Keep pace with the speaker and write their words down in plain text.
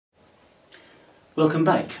Welcome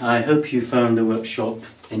back. I hope you found the workshop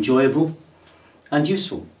enjoyable and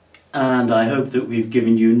useful, and I hope that we've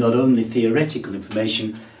given you not only theoretical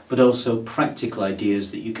information but also practical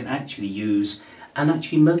ideas that you can actually use and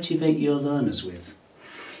actually motivate your learners with.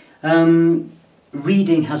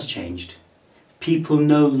 Reading has changed. People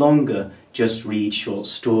no longer just read short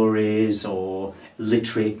stories or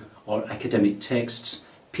literary or academic texts.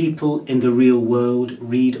 People in the real world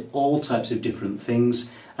read all types of different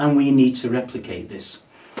things, and we need to replicate this.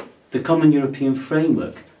 The Common European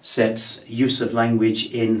Framework sets use of language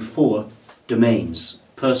in 4 domains: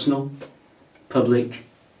 personal, public,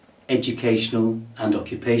 educational and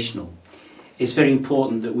occupational. It's very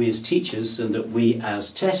important that we as teachers and that we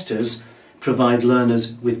as testers provide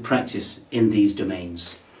learners with practice in these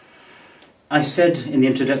domains. I said in the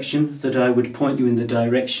introduction that I would point you in the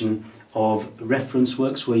direction of reference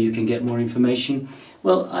works where you can get more information.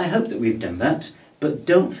 Well, I hope that we've done that. But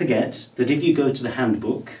don't forget that if you go to the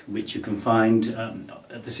handbook, which you can find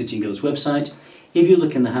at the City and Guilds website, if you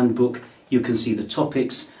look in the handbook, you can see the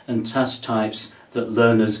topics and task types that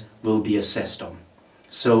learners will be assessed on.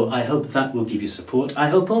 So I hope that will give you support. I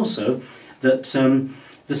hope also that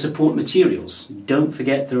the support materials, don't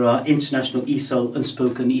forget there are international IESOL and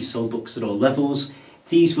spoken IESOL books at all levels.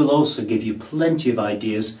 These will also give you plenty of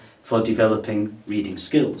ideas for developing reading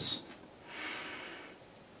skills.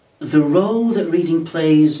 The role that reading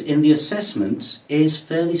plays in the assessment is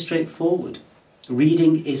fairly straightforward.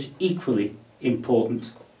 Reading is equally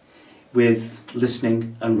important with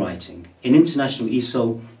listening and writing. In international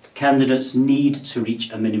IESOL, candidates need to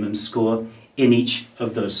reach a minimum score in each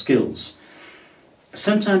of those skills.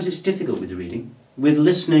 Sometimes it's difficult with reading. With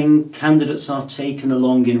listening, candidates are taken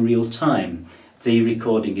along in real time. The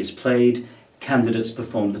recording is played, candidates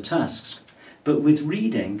perform the tasks. But with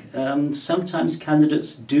reading, sometimes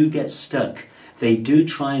candidates do get stuck. They do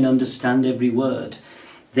try and understand every word.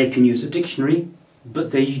 They can use a dictionary,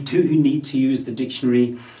 but they do need to use the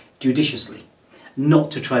dictionary judiciously,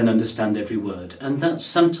 not to try and understand every word. And that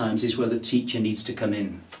sometimes is where the teacher needs to come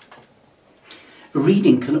in.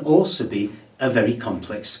 Reading can also be a very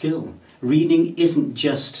complex skill. Reading isn't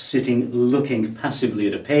just sitting looking passively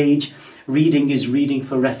at a page. Reading is reading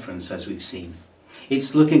for reference, as we've seen.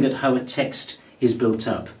 It's looking at how a text is built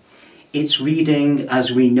up. It's reading, as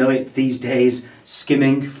we know it these days,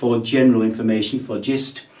 skimming for general information, for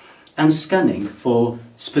gist, and scanning for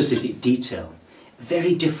specific detail.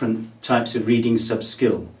 Very different types of reading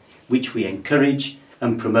sub-skill, which we encourage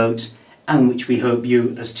and promote, and which we hope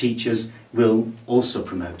you as teachers will also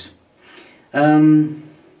promote.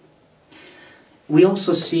 We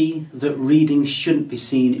also see that reading shouldn't be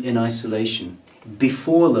seen in isolation.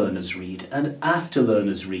 Before learners read and after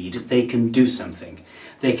learners read, they can do something.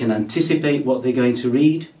 They can anticipate what they're going to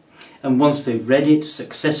read, and once they've read it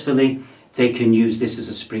successfully, they can use this as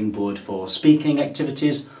a springboard for speaking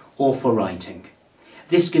activities or for writing.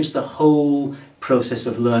 This gives the whole process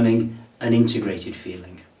of learning an integrated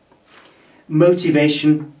feeling.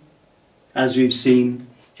 Motivation, as we've seen,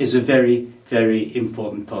 is a very, very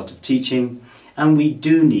important part of teaching, and we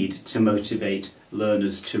do need to motivate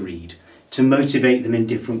learners to read, to motivate them in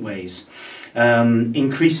different ways.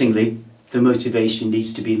 Increasingly, the motivation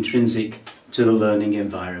needs to be intrinsic to the learning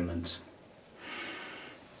environment.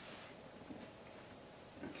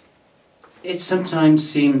 It sometimes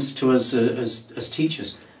seems to us as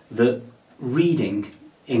teachers that reading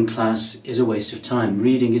in class is a waste of time.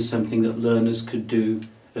 Reading is something that learners could do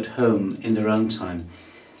at home in their own time.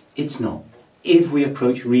 It's not. If we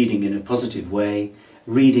approach reading in a positive way,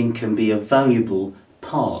 reading can be a valuable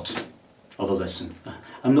part of a lesson.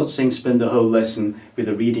 I'm not saying spend the whole lesson with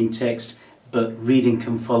a reading text, but reading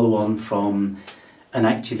can follow on from an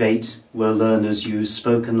Activate where learners use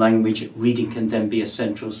spoken language. Reading can then be a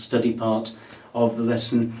central study part of the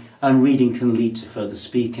lesson, and reading can lead to further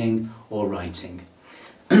speaking or writing.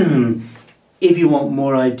 If you want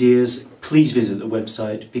more ideas, please visit the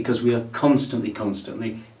website, because we are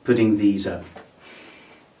constantly putting these up.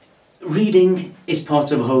 Reading is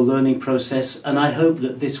part of a whole learning process, and I hope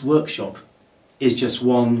that this workshop is just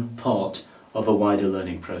one part of a wider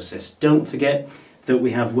learning process. Don't forget that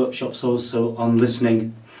we have workshops also on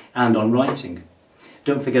listening and on writing.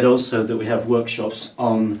 Don't forget also that we have workshops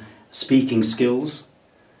on speaking skills,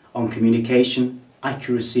 on communication,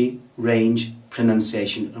 accuracy, range,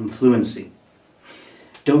 pronunciation and fluency.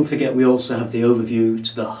 Don't forget we also have the overview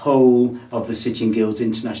to the whole of the City and Guilds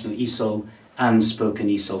International IESOL and Spoken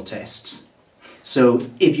IESOL tests. So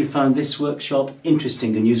if you found this workshop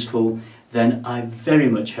interesting and useful, then I very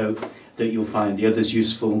much hope that you'll find the others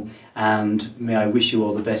useful, and may I wish you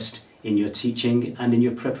all the best in your teaching and in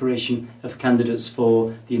your preparation of candidates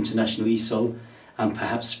for the International IESOL. and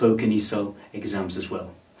perhaps spoken IESOL exams as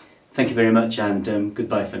well. Thank you very much, and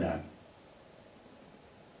goodbye for now.